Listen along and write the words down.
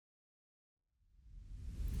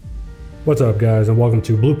What's up, guys, and welcome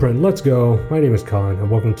to Blueprint Let's Go. My name is Colin,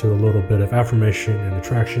 and welcome to a little bit of affirmation and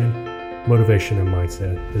attraction, motivation and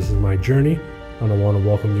mindset. This is my journey, and I want to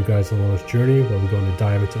welcome you guys along this journey where we're going to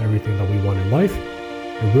dive into everything that we want in life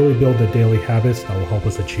and really build the daily habits that will help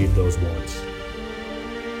us achieve those wants.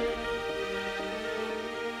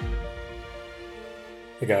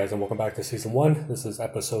 Hey guys, and welcome back to Season 1. This is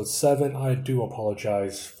Episode 7. I do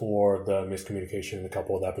apologize for the miscommunication in a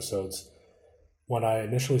couple of episodes. When I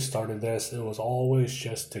initially started this, it was always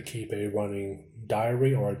just to keep a running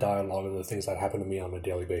diary or a dialogue of the things that happen to me on a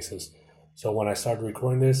daily basis. So when I started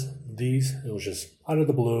recording this, it was just out of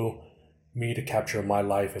the blue, me to capture my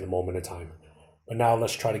life in a moment of time. But now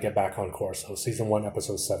let's try to get back on course. So Season 1,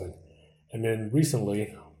 Episode 7. And then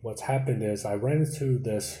recently, what's happened is I ran into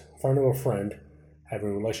this friend of a friend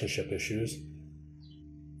having relationship issues.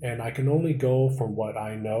 And I can only go from what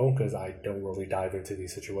I know because I don't really dive into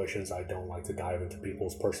these situations. I don't like to dive into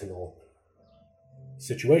people's personal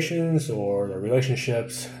situations or their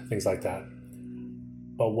relationships, things like that.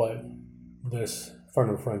 But what this friend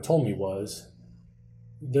of a friend told me was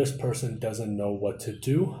this person doesn't know what to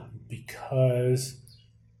do because,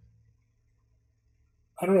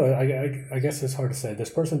 I don't know, I guess it's hard to say. This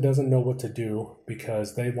person doesn't know what to do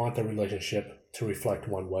because they want their relationship to reflect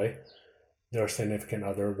one way. Their significant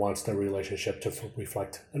other wants their relationship to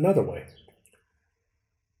reflect another way.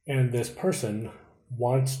 And this person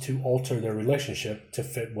wants to alter their relationship to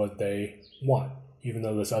fit what they want, even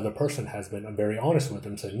though this other person has been very honest with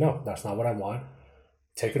them, saying, no, that's not what I want.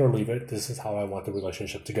 Take it or leave it. This is how I want the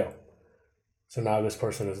relationship to go. So now this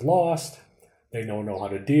person is lost. They don't know how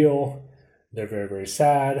to deal. They're very, very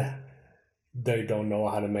sad. They don't know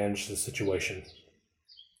how to manage the situation,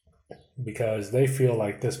 because they feel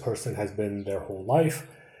like this person has been their whole life.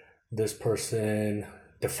 This person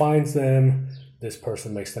defines them. This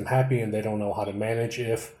person makes them happy, and they don't know how to manage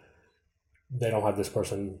if they don't have this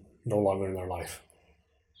person no longer in their life.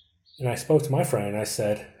 And I spoke to my friend and I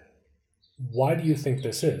said, why do you think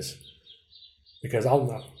this is? Because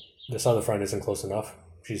this other friend isn't close enough.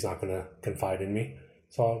 She's not going to confide in me.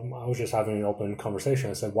 So I was just having an open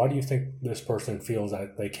conversation. I said, why do you think this person feels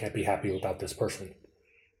that they can't be happy without this person?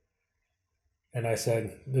 And I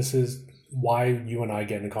said, this is why you and I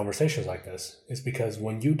get into conversations like this. It's because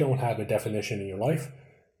when you don't have a definition in your life,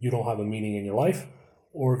 you don't have a meaning in your life,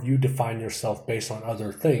 or if you define yourself based on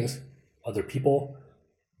other things, other people,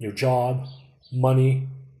 your job, money,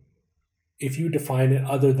 if you define it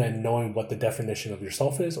other than knowing what the definition of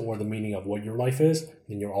yourself is or the meaning of what your life is,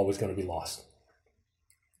 then you're always going to be lost.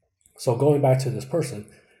 So going back to this person,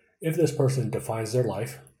 if this person defines their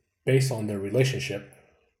life based on their relationship,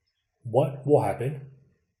 what will happen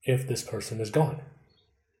if this person is gone?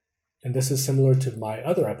 And this is similar to my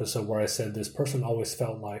other episode where I said this person always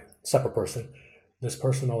felt like, separate person, this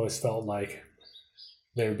person always felt like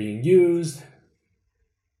they were being used,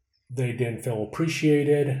 they didn't feel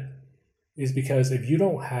appreciated, is because if you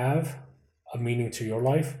don't have a meaning to your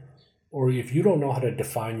life, or if you don't know how to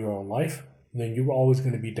define your own life, then you're always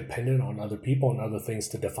going to be dependent on other people and other things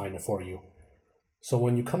to define it for you. So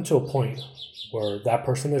when you come to a point where that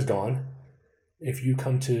person is gone, if you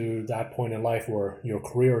come to that point in life where your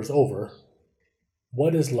career is over,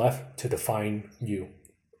 what is left to define you?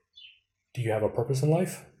 Do you have a purpose in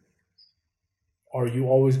life? Are you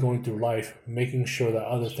always going through life making sure that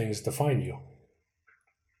other things define you?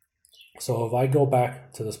 So if I go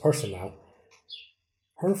back to this person now,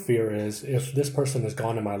 her fear is if this person is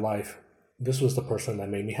gone in my life, this was the person that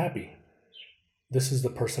made me happy. This is the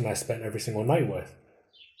person I spent every single night with.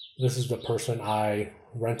 This is the person I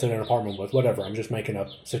rented an apartment with, whatever. I'm just making up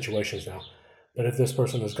situations now. But if this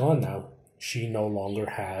person is gone now, she no longer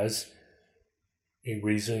has a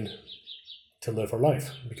reason to live her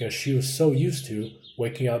life because she was so used to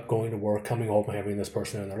waking up, going to work, coming home, and having this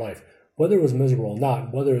person in their life. Whether it was miserable or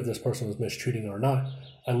not, whether this person was mistreating her or not,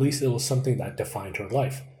 at least it was something that defined her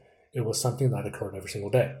life. It was something that occurred every single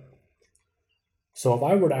day. So if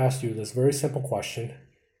I were to ask you this very simple question,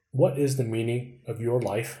 what is the meaning of your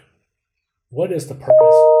life? What is the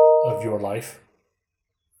purpose of your life?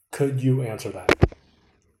 Could you answer that?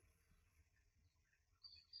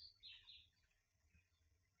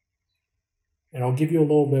 And I'll give you a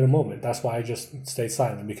little bit of a moment. That's why I just stayed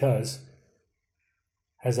silent, because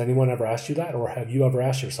has anyone ever asked you that, or have you ever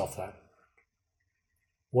asked yourself that?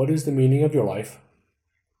 What is the meaning of your life?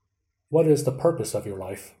 What is the purpose of your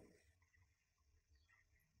life?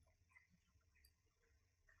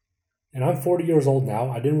 And I'm 40 years old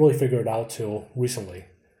now. I didn't really figure it out till recently,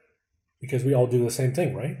 because we all do the same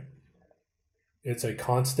thing, right? It's a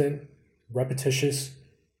constant, repetitious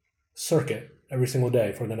circuit every single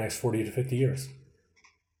day for the next 40 to 50 years.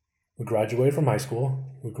 We graduated from high school.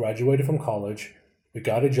 We graduated from college. We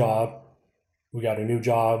got a job. We got a new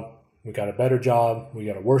job. We got a better job. We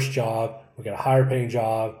got a worse job. We got a higher paying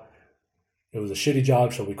job. It was a shitty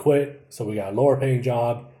job, so we quit. So we got a lower paying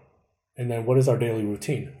job. And then what is our daily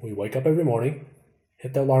routine? We wake up every morning,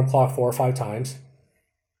 hit the alarm clock 4 or 5 times,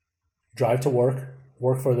 drive to work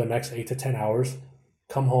for the next 8 to 10 hours,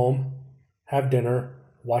 come home, have dinner,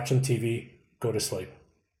 watch some TV, go to sleep.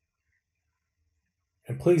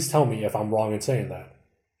 And please tell me if I'm wrong in saying that.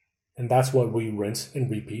 And that's what we rinse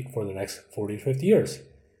and repeat for the next 40 to 50 years.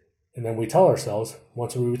 And then we tell ourselves,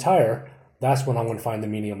 once we retire, that's when I'm going to find the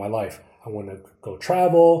meaning of my life. I want to go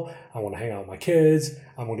travel. I want to hang out with my kids.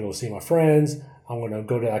 I'm going to go see my friends. I'm going to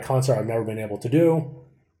go to that concert I've never been able to do.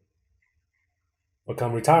 But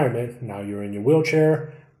come retirement, now you're in your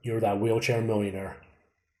wheelchair. You're that wheelchair millionaire.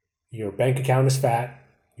 Your bank account is fat.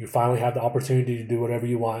 You finally have the opportunity to do whatever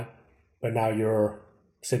you want. But now you're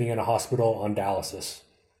sitting in a hospital on dialysis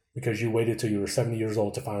because you waited till you were 70 years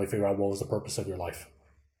old to finally figure out what was the purpose of your life.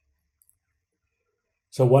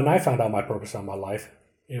 So when I found out my purpose of my life,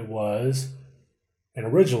 it was, and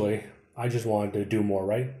originally, I just wanted to do more,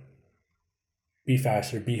 right? Be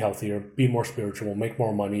faster, be healthier, be more spiritual, make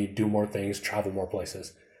more money, do more things, travel more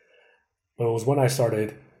places. But it was when I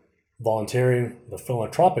started volunteering the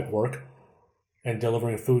philanthropic work and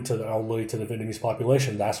delivering food to the elderly, to the Vietnamese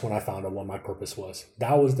population, that's when I found out what my purpose was.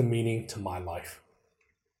 That was the meaning to my life.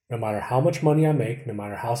 No matter how much money I make, no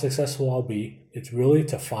matter how successful I'll be, it's really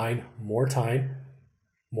to find more time,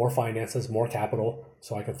 more finances, more capital,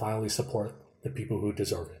 so I can finally support the people who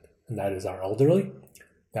deserve it. And that is our elderly,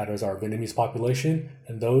 that is our Vietnamese population,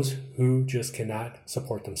 and those who just cannot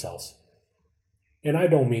support themselves. And I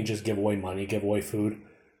don't mean just give away money, give away food,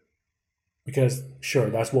 because sure,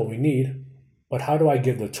 that's what we need, but how do I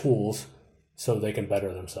give the tools so they can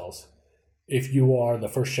better themselves? If you are the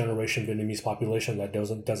first generation Vietnamese population that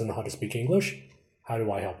doesn't know how to speak English, how do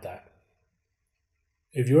I help that?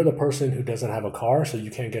 If you're the person who doesn't have a car, so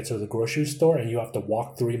you can't get to the grocery store and you have to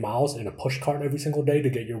walk 3 miles in a push cart every single day to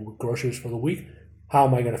get your groceries for the week, how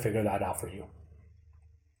am I going to figure that out for you?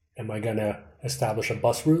 Am I going to establish a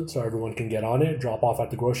bus route so everyone can get on it, drop off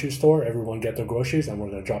at the grocery store, everyone get their groceries, and we're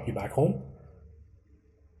going to drop you back home?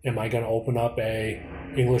 Am I going to open up a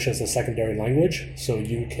English as a secondary language so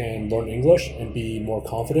you can learn English and be more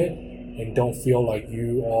confident and don't feel like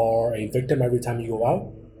you are a victim every time you go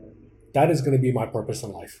out? That is going to be my purpose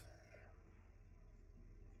in life.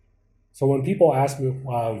 So when people ask me,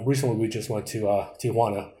 recently we just went to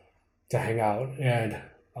Tijuana to hang out, and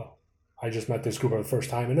I just met this group for the first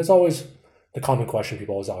time, and it's always the common question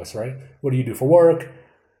people always ask, right? What do you do for work?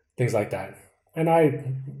 Things like that. And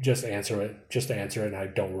I just answer it, and I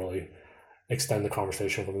don't really extend the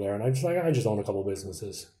conversation from there. And I just own a couple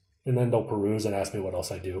businesses. And then they'll peruse and ask me what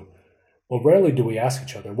else I do. Well, rarely do we ask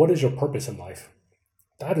each other, what is your purpose in life?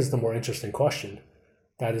 That is the more interesting question.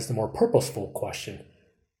 That is the more purposeful question.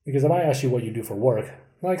 Because if I ask you what you do for work,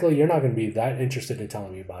 likely you're not going to be that interested in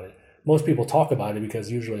telling me about it. Most people talk about it because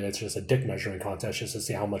usually it's just a dick measuring contest just to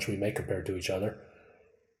see how much we make compared to each other.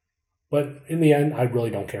 But in the end, I really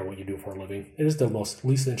don't care what you do for a living. It is the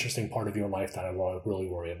least interesting part of your life that I really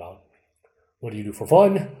worry about. What do you do for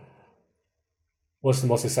fun? What's the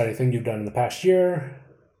most exciting thing you've done in the past year?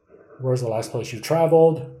 Where's the last place you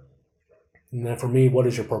traveled? And then for me, what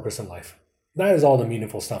is your purpose in life? That is all the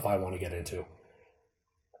meaningful stuff I want to get into.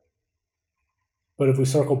 But if we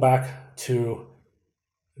circle back to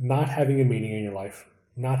not having a meaning in your life,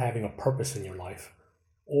 not having a purpose in your life,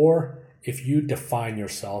 or if you define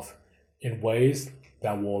yourself in ways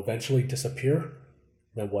that will eventually disappear,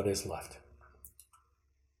 then what is left?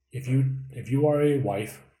 If you are a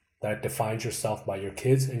wife that defines yourself by your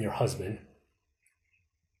kids and your husband,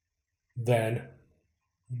 then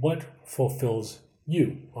what fulfills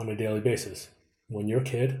you on a daily basis? When your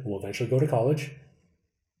kid will eventually go to college,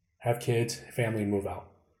 have kids, family, move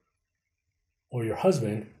out. Or your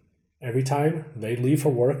husband, every time they leave for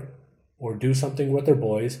work or do something with their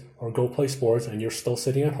boys or go play sports and you're still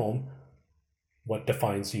sitting at home, what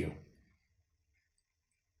defines you?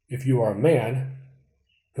 If you are a man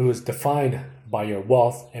who is defined by your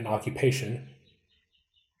wealth and occupation,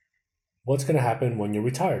 what's going to happen when you're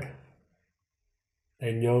retired?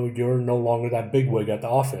 And you're no longer that bigwig at the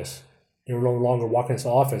office. You're no longer walking into the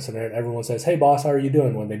office and everyone says, "Hey boss, how are you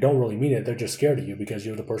doing?" When they don't really mean it, they're just scared of you because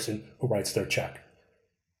you're the person who writes their check.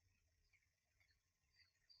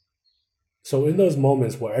 So in those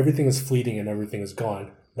moments where everything is fleeting and everything is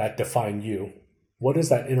gone, that define you, what is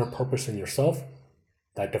that inner purpose in yourself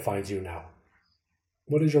that defines you now?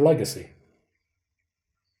 What is your legacy?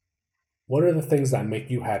 What are the things that make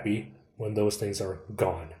you happy when those things are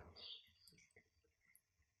gone?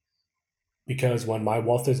 Because when my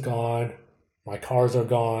wealth is gone, my cars are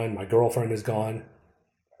gone, my girlfriend is gone,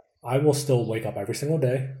 I will still wake up every single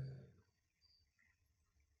day,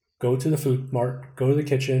 go to the food mart, go to the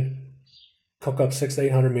kitchen, cook up 600 to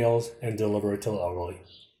 800 meals, and deliver it to the elderly.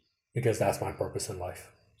 Because that's my purpose in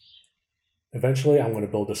life. Eventually, I'm going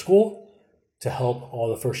to build a school to help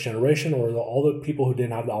all the first generation or all the people who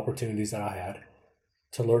didn't have the opportunities that I had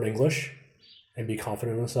to learn English and be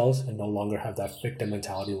confident in themselves and no longer have that victim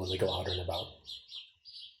mentality when they go out and about.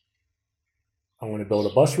 I'm going to build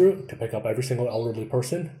a bus route to pick up every single elderly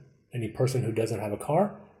person, any person who doesn't have a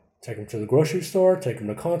car, take them to the grocery store, take them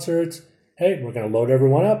to concerts. Hey, we're going to load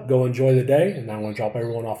everyone up, go enjoy the day, and then I'm going to drop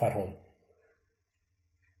everyone off at home.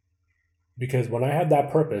 Because when I have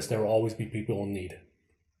that purpose, there will always be people in need.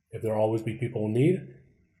 If there will always be people in need,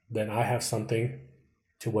 then I have something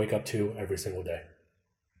to wake up to every single day.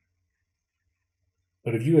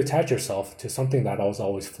 But if you attach yourself to something that is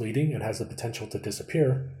always fleeting and has the potential to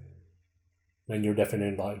disappear, then your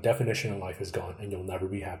definition in life is gone and you'll never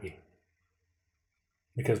be happy.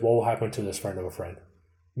 Because what will happen to this friend of a friend?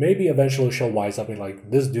 Maybe eventually she'll wise up and be like,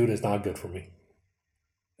 this dude is not good for me.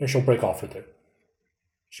 And she'll break off with it.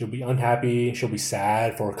 She'll be unhappy, she'll be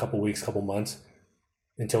sad for a couple weeks, couple months,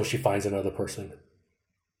 until she finds another person.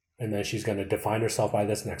 And then she's going to define herself by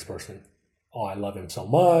this next person. Oh, I love him so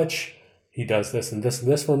much. He does this and this and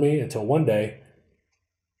this for me, until one day,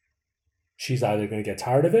 she's either going to get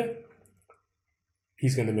tired of it,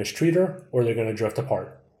 he's going to mistreat her, or they're going to drift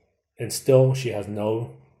apart. And still, she has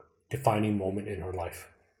no defining moment in her life.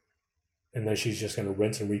 And then she's just going to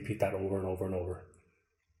rinse and repeat that over and over and over.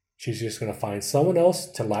 She's just going to find someone else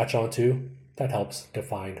to latch onto that helps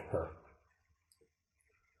define her.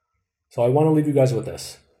 So I want to leave you guys with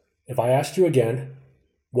this. If I asked you again,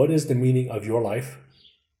 what is the meaning of your life?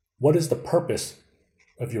 What is the purpose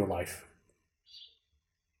of your life?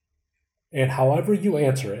 And however you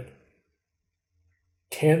answer it,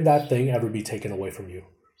 can that thing ever be taken away from you?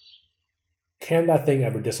 Can that thing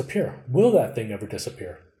ever disappear? Will that thing ever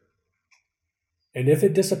disappear? And if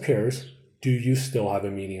it disappears, do you still have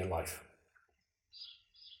a meaning in life?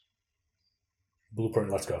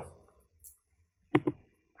 Blueprint, let's go.